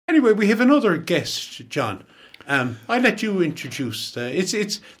Anyway, we have another guest, John. I'll let you introduce.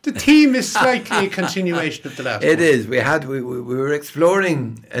 It's the theme is slightly a continuation of the last. It one. is. We were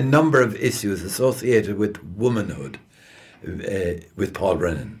exploring a number of issues associated with womanhood with Paul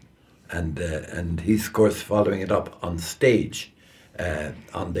Brennan, and he's of course following it up on stage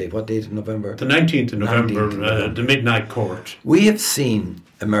on what date in November? The 19th of November, the Midnight Court. We have seen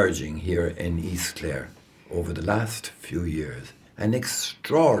emerging here in East Clare over the last few years an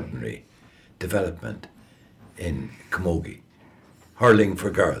extraordinary development in camogie, hurling for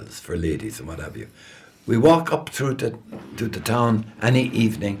girls, for ladies and what have you. We walk up through the town any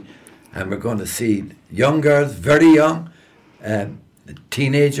evening and we're going to see young girls, very young,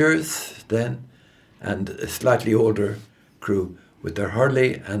 teenagers then, and a slightly older crew with their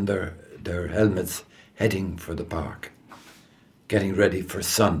hurley and their helmets heading for the park, getting ready for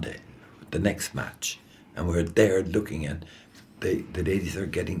Sunday, the next match. And we're there looking at the ladies are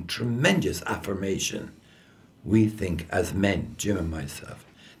getting tremendous affirmation. We think as men, Jim and myself,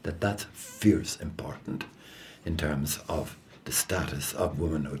 that's fierce important in terms of the status of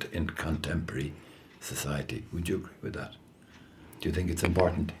womanhood in contemporary society. Would you agree with that? Do you think it's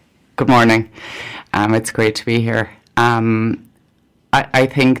important? Good morning. It's great to be here. I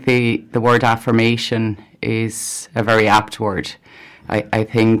think the word affirmation is a very apt word. I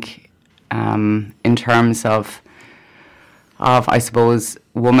think in terms of I suppose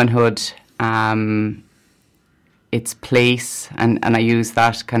womanhood, its place, and I use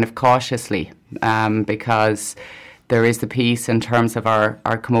that kind of cautiously because there is the piece in terms of our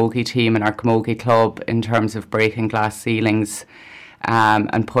camogie team and our camogie club in terms of breaking glass ceilings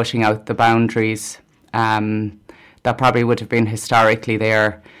and pushing out the boundaries that probably would have been historically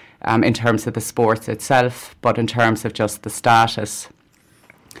there in terms of the sports itself, but in terms of just the status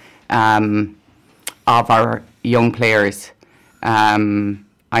of our young players. I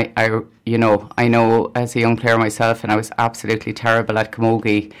know as a young player myself, and I was absolutely terrible at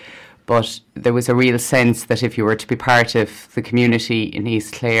camogie, but there was a real sense that if you were to be part of the community in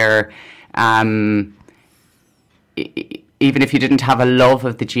East Clare, even if you didn't have a love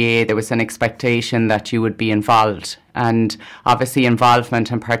of the GAA, there was an expectation that you would be involved. And obviously involvement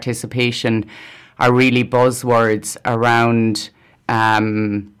and participation are really buzzwords around,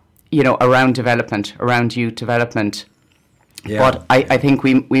 around development, around youth development. Yeah. But I think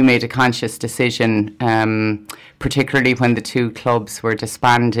we made a conscious decision, particularly when the two clubs were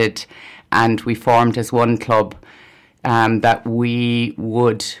disbanded and we formed as one club, that we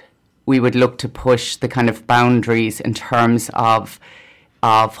would look to push the kind of boundaries in terms of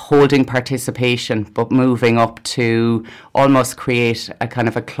holding participation, but moving up to almost create a kind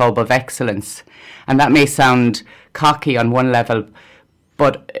of a club of excellence. And that may sound cocky on one level,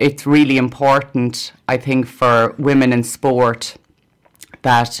 but it's really important, I think, for women in sport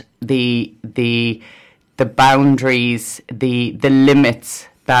that the boundaries, the limits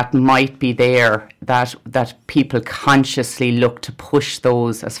that might be there, that people consciously look to push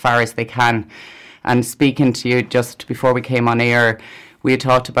those as far as they can. And speaking to you just before we came on air, we had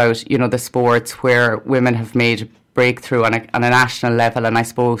talked about, the sports where women have made a breakthrough on a national level. And I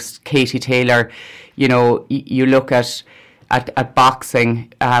suppose Katie Taylor, you look at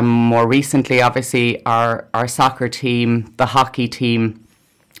boxing, more recently, obviously, our soccer team, the hockey team,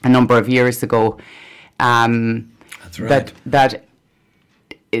 a number of years ago. That's right.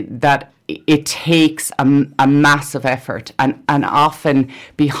 That it takes a massive effort and often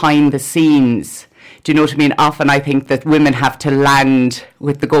behind the scenes. Do you know what I mean? Often I think that women have to land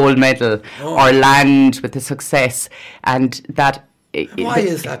with the gold medal or land with the success, and that... Why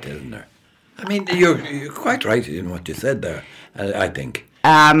is that, Eleanor? I mean, you're quite right in what you said there, I think.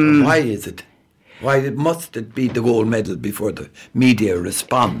 Why is it? Why must it be the gold medal before the media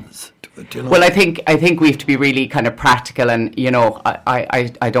responds to it? Well, I think we have to be really kind of practical, and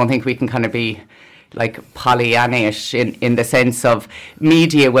I don't think we can kind of be like Pollyannish in the sense of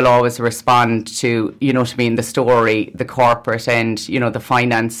media will always respond to, the story, the corporate end, the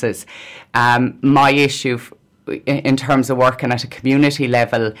finances. My issue in terms of working at a community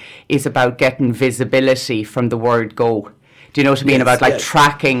level is about getting visibility from the word go. Do you know what I mean? Yes, about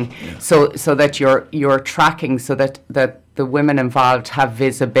tracking, so that you're tracking so that the women involved have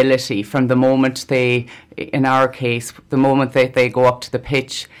visibility from the moment they, in our case, the moment they go up to the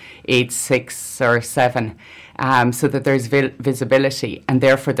pitch, age 6 or 7, so that there's visibility, and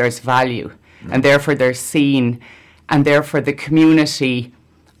therefore there's value, and therefore they're seen, and therefore the community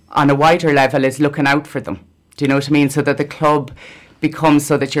on a wider level is looking out for them. Do you know what I mean? So that the club becomes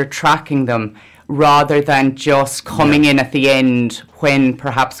so that you're tracking them, rather than just coming in at the end when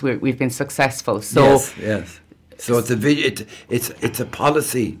perhaps we've been successful. So, yes. So it's a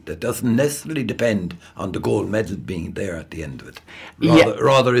policy that doesn't necessarily depend on the gold medal being there at the end of it.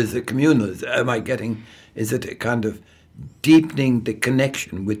 Rather is it communal? Is it a kind of deepening the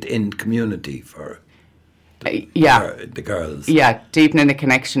connection within community for the girls? Yeah, deepening the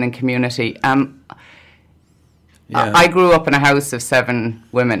connection in community. I grew up in a house of 7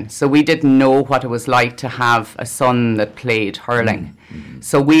 women, so we didn't know what it was like to have a son that played hurling. Mm-hmm.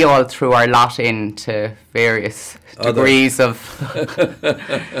 So we all threw our lot into various degrees of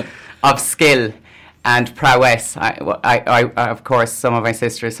skill and prowess. I, of course, some of my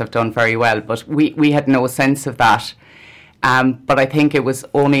sisters have done very well, but we had no sense of that. But I think it was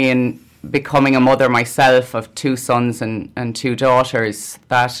only in becoming a mother myself of 2 sons and 2 daughters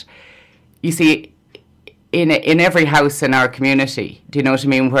that, you see, in every house in our community, do you know what I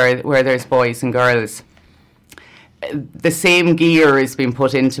mean, where there's boys and girls, the same gear is being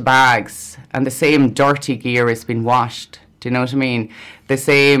put into bags and the same dirty gear is being washed. Do you know what I mean? The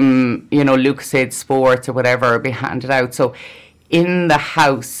same, Lucozade Sports or whatever are being handed out. So in the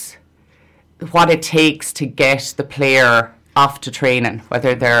house, what it takes to get the player off to training,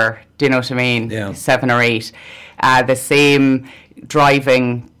 whether they're, do you know what I mean, 7 or 8, the same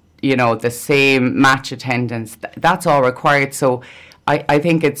driving, the same match attendance, that's all required. So I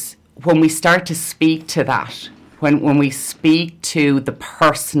think it's when we start to speak to that, when we speak to the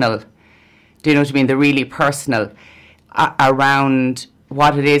personal, do you know what I mean, the really personal, around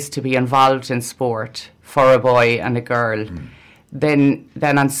what it is to be involved in sport for a boy and a girl, then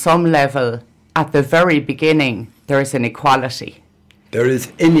on some level, at the very beginning, there is an equality. There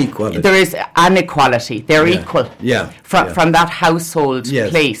is inequality. There is an equality. They're equal. Yeah. From that household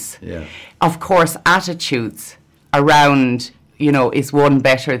place. Yeah. Of course, attitudes around, is one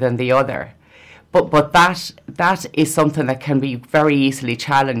better than the other. But that is something that can be very easily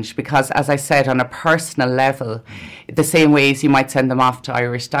challenged because, as I said, on a personal level, the same ways you might send them off to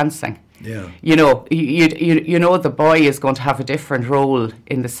Irish dancing. Yeah. You know the boy is going to have a different role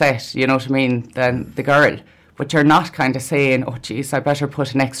in the set, you know what I mean, than the girl. But you're not kind of saying, oh, geez, I better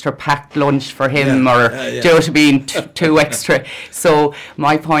put an extra packed lunch for him do you know what I mean, 2 extra. So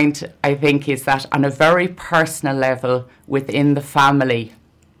my point, I think, is that on a very personal level within the family,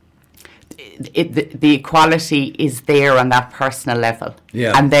 the equality is there on that personal level.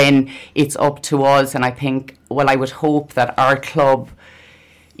 Yeah. And then it's up to us, and I think, I would hope that our club,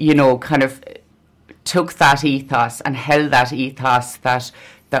 kind of took that ethos and held that ethos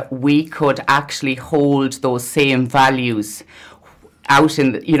that we could actually hold those same values out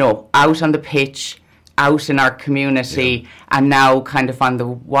out on the pitch, out in our community, and now kind of on the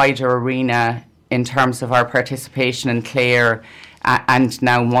wider arena in terms of our participation in Clare and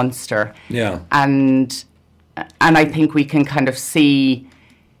now Munster. Yeah. And I think we can kind of see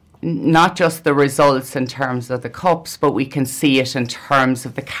not just the results in terms of the cups, but we can see it in terms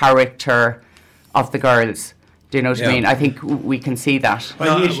of the character of the girls. Do you know what I mean? I think we can see that.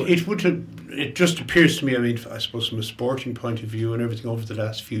 Well, it just appears to me, I mean, I suppose from a sporting point of view and everything over the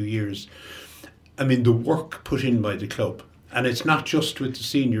last few years, I mean, the work put in by the club, and it's not just with the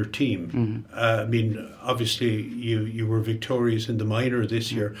senior team. I mean, obviously you were victorious in the minor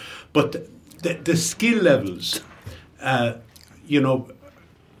this year, but the skill levels, that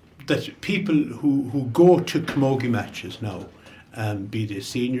people who go to camogie matches now, be they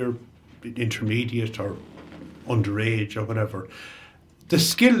senior, intermediate or underage or whatever, the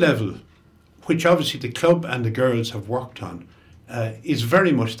skill level, which obviously the club and the girls have worked on, is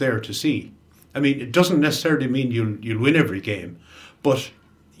very much there to see. I mean, it doesn't necessarily mean you'll win every game, but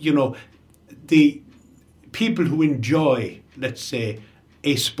the people who enjoy, let's say,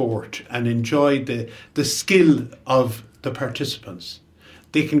 a sport and enjoy the skill of the participants,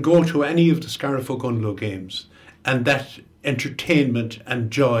 they can go to any of the Scariff Ogonnelloe games, and that entertainment and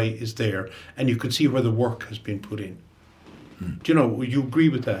joy is there, and you can see where the work has been put in. Do you agree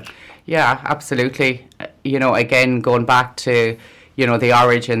with that? Yeah, absolutely. Again, going back to the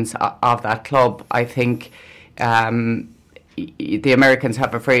origins of that club, I think the Americans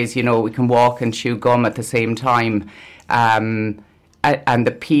have a phrase, we can walk and chew gum at the same time, and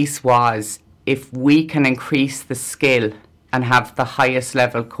the piece was, if we can increase the skill and have the highest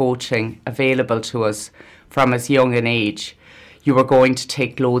level coaching available to us from as young an age, you were going to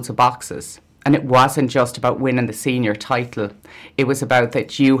tick loads of boxes. And it wasn't just about winning the senior title. It was about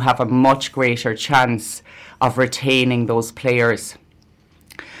that you have a much greater chance of retaining those players.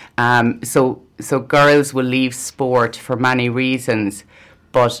 So girls will leave sport for many reasons,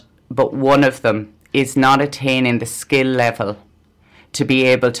 but one of them is not attaining the skill level to be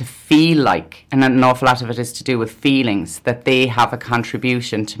able to feel like, and an awful lot of it is to do with feelings, that they have a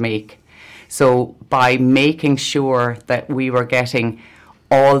contribution to make. So by making sure that we were getting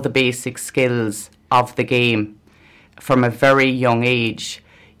all the basic skills of the game from a very young age,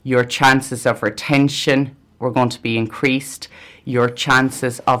 your chances of retention were going to be increased, your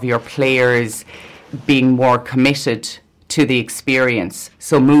chances of your players being more committed to the experience,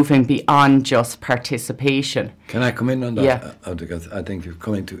 so moving beyond just participation. Can I come in on that? Yeah. Because I think you're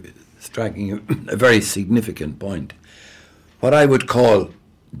coming to striking a very significant point. What I would call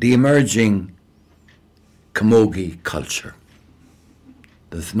the emerging camogie culture.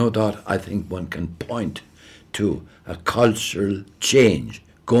 There's no doubt, I think one can point to a cultural change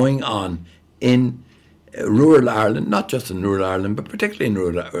going on in rural Ireland, not just in rural Ireland, but particularly in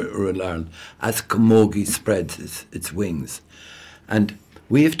rural Ireland, as camogie spreads its wings. And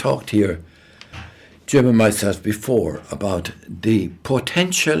we've talked here, Jim and myself, before about the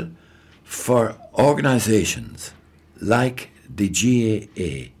potential for organisations like the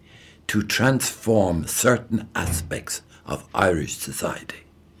GAA to transform certain aspects of Irish society.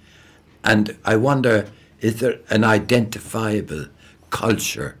 And I wonder, is there an identifiable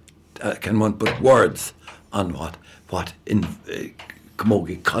culture? Can one put words on what in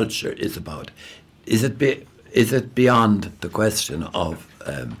camogie culture is about? Is it beyond the question of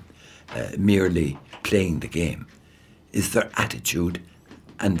merely playing the game? Is there attitude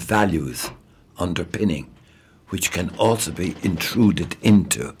and values underpinning which can also be intruded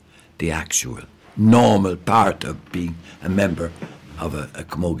into the actual normal part of being a member of a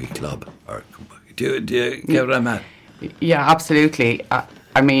camogie club? Or do you get what I'm at? Yeah, absolutely.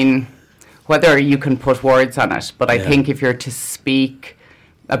 I mean, whether you can put words on it, but I think if you're to speak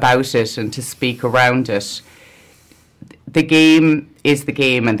about it and to speak around it, the game is the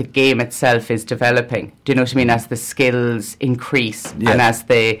game, and the game itself is developing. Do you know what I mean? As the skills increase and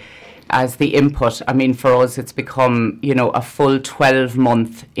as the input, I mean, for us, it's become, a full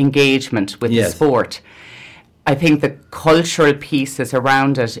 12-month engagement with the sport. I think the cultural pieces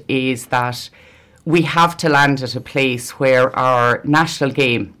around it is that we have to land at a place where our national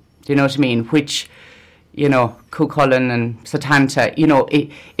game, do you know what I mean, which, Cuchulainn and Setanta,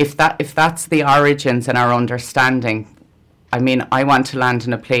 if that's the origins and our understanding, I mean, I want to land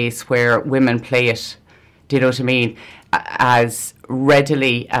in a place where women play it, do you know what I mean, as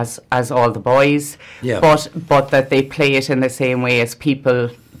readily as all the boys, but that they play it in the same way as people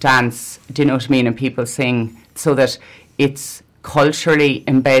dance, do you know what I mean, and people sing, so that it's culturally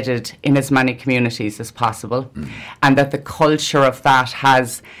embedded in as many communities as possible, and that the culture of that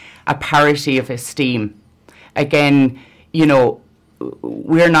has a parity of esteem. Again,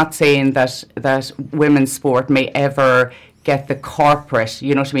 we're not saying that women's sport may ever get the corporate,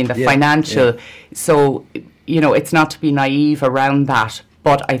 the financial. So, it's not to be naive around that.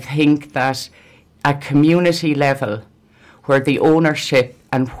 But I think that at community level, where the ownership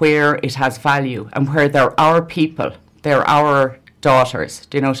and where it has value and where they're our people, they're our daughters,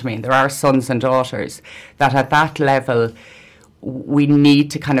 do you know what I mean? They're our sons and daughters, that at that level, we need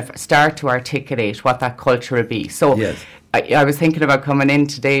to kind of start to articulate what that culture will be. So I was thinking about coming in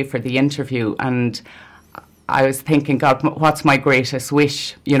today for the interview, and I was thinking, God, what's my greatest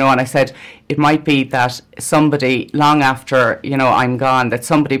wish? And I said, it might be that somebody, long after, I'm gone, that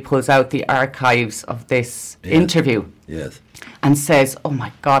somebody pulls out the archives of this interview and says, oh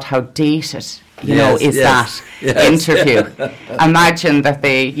my God, how dated, that interview. Imagine that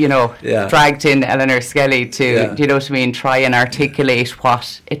they, dragged in Eleanor Skelly to, do you know what I mean, try and articulate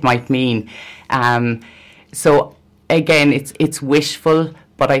what it might mean. So again, it's wishful,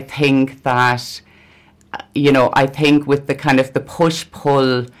 but I think that, I think with the kind of the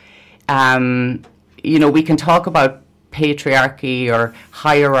push-pull, we can talk about patriarchy or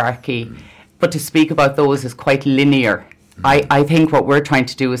hierarchy, but to speak about those is quite linear. I think what we're trying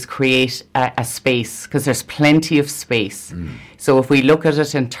to do is create a space, because there's plenty of space. So if we look at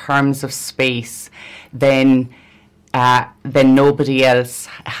it in terms of space, then nobody else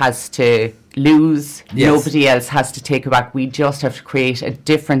has to lose, nobody else has to take it back. We just have to create a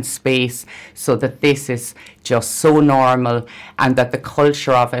different space so that this is just so normal, and that the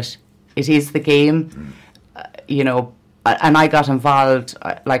culture of it is the game, and I got involved,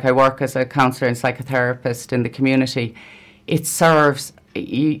 like I work as a counsellor and psychotherapist in the community. It serves,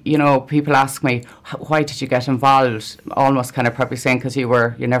 people ask me, why did you get involved? Almost kind of probably saying because you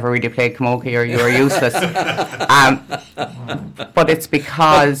never really played camogie or you were useless. But it's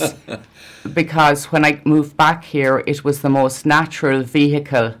because when I moved back here, it was the most natural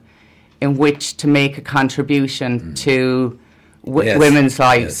vehicle in which to make a contribution to women's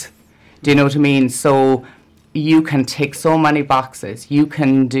lives. Do you know what I mean? So you can tick so many boxes. You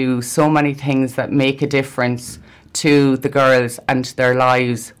can do so many things that make a difference to the girls and their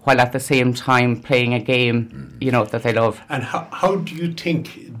lives while at the same time playing a game, you know, that they love. And how do you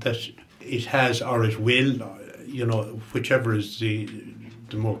think that it has, or it will, you know, whichever is the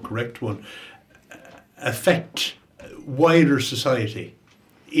more correct one, affect wider society?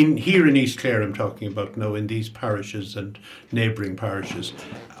 Here in East Clare, I'm talking about now, in these parishes and neighbouring parishes.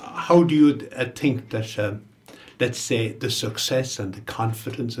 How do you think that, let's say, the success and the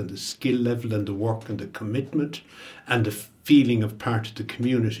confidence and the skill level and the work and the commitment and the feeling of part of the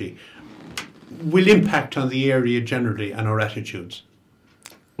community will impact on the area generally and our attitudes?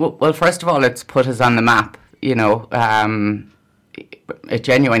 Well, first of all, it's put us on the map, you know. It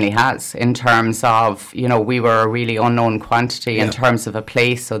genuinely has, in terms of, you know, we were a really unknown quantity in terms of a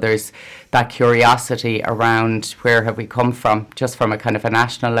place, so there's that curiosity around where have we come from, just from a kind of a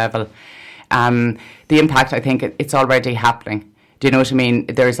national level. The impact, I think, it's already happening. Do you know what I mean?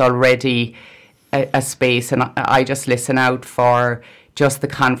 There's already a space, and I just listen out for just the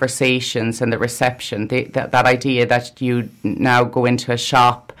conversations and the reception, that idea that you now go into a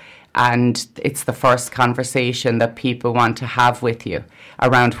shop and it's the first conversation that people want to have with you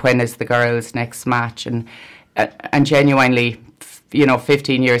around when is the girls' next match, and genuinely, you know,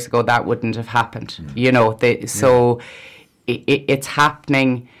 15 years ago that wouldn't have happened. You know, so it's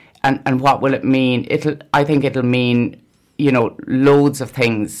happening, and what will it mean? I think it'll mean, you know, loads of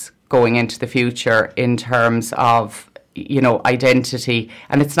things going into the future in terms of, you know, identity,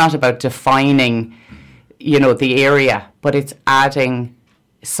 and it's not about defining, you know, the area, but it's adding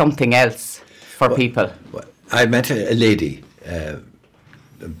something else for people. I met a lady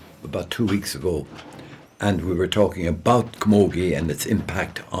about 2 weeks ago, and we were talking about camogie and its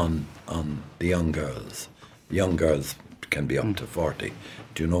impact on the young girls. Young girls can be up to 40,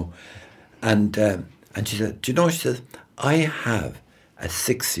 do you know? And she said, do you know, she says, I have a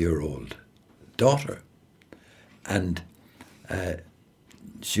 6-year-old daughter, and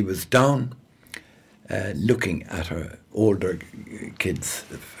she was down looking at her older kids,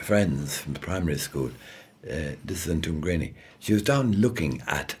 friends from the primary school. This is in Toongraney. She was down looking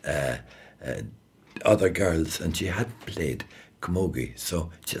at other girls, and she hadn't played camogie,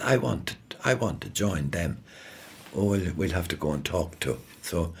 so she said, I want to join them. Oh, we'll have to go and talk to.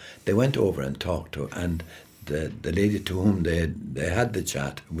 So they went over and talked to her, and the lady to whom they had the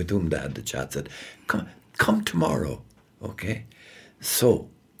chat, with whom they had the chat, said, come tomorrow, okay? So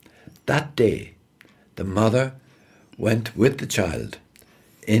that day, the mother went with the child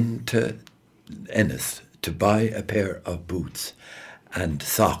into Ennis to buy a pair of boots and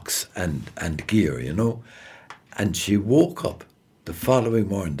socks and gear, you know. And she woke up the following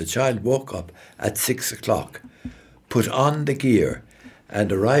morning. The child woke up at 6 o'clock, put on the gear,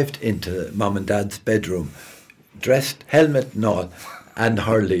 and arrived into Mum and Dad's bedroom, dressed, helmet and all, and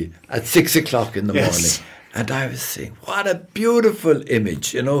Hurley at 6 o'clock in the morning. And I was saying, what a beautiful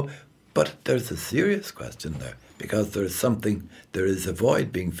image, you know. But there's a serious question there, because there is a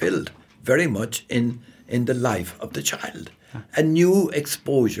void being filled very much in the life of the child. A new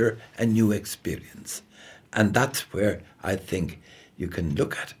exposure, a new experience. And that's where I think you can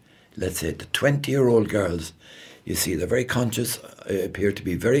look at, let's say, the 20-year-old girls. You see, they're very conscious, appear to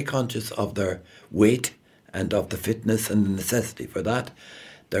be very conscious of their weight and of the fitness and the necessity for that.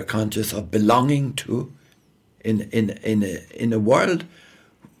 They're conscious of belonging to, in a world.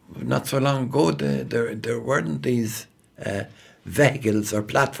 Not so long ago, there weren't these vehicles or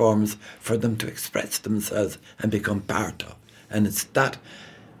platforms for them to express themselves and become part of. And it's that,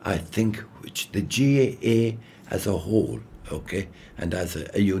 I think, which the GAA as a whole, okay, and as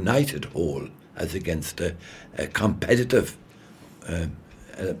a united whole, as against a competitive, do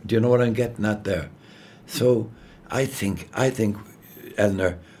you know what I'm getting at there? So I think,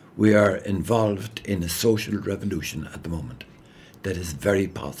 Eleanor, we are involved in a social revolution at the moment that is very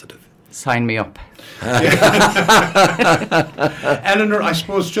positive. Sign me up. Eleanor, I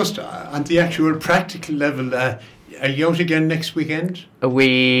suppose just on the actual practical level, are you out again next weekend?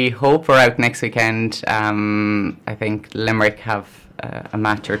 We hope we're out next weekend. I think Limerick have a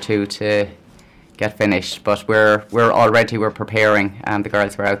match or two to get finished, but we're preparing. The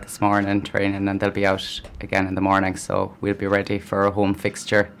girls were out this morning training, and they'll be out again in the morning, so we'll be ready for a home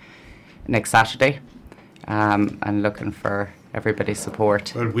fixture next Saturday, and looking for everybody's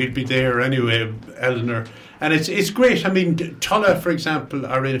support. Well, we'll be there anyway, Eleanor. And it's great. I mean, Tulla, for example,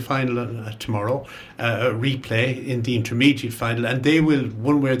 are in a final tomorrow, a replay in the intermediate final, and they will,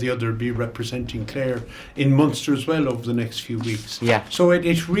 one way or the other, be representing Clare in Munster as well over the next few weeks. Yeah. So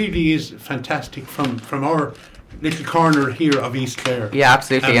it really is fantastic from our little corner here of East Clare. Yeah,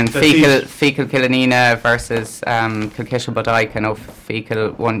 absolutely. And Fecal Killanena versus Kilkishen Bodyke. I know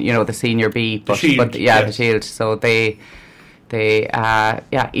Fecal won, the senior B, the Shield. The Shield. So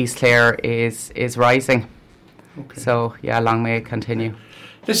East Clare is rising. Okay. So long may it continue.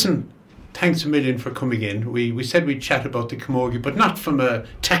 Listen, thanks a million for coming in. We said we'd chat about the Camogie, but not from a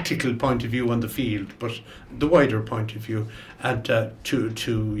tactical point of view on the field, but the wider point of view. And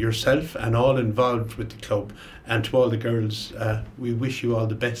to yourself and all involved with the club, and to all the girls, we wish you all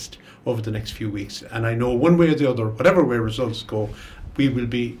the best over the next few weeks. And I know one way or the other, whatever way results go, we will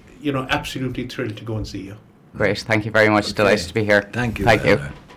be, absolutely thrilled to go and see you. Great, thank you very much. Okay. Delighted to be here. Thank you. Thank you.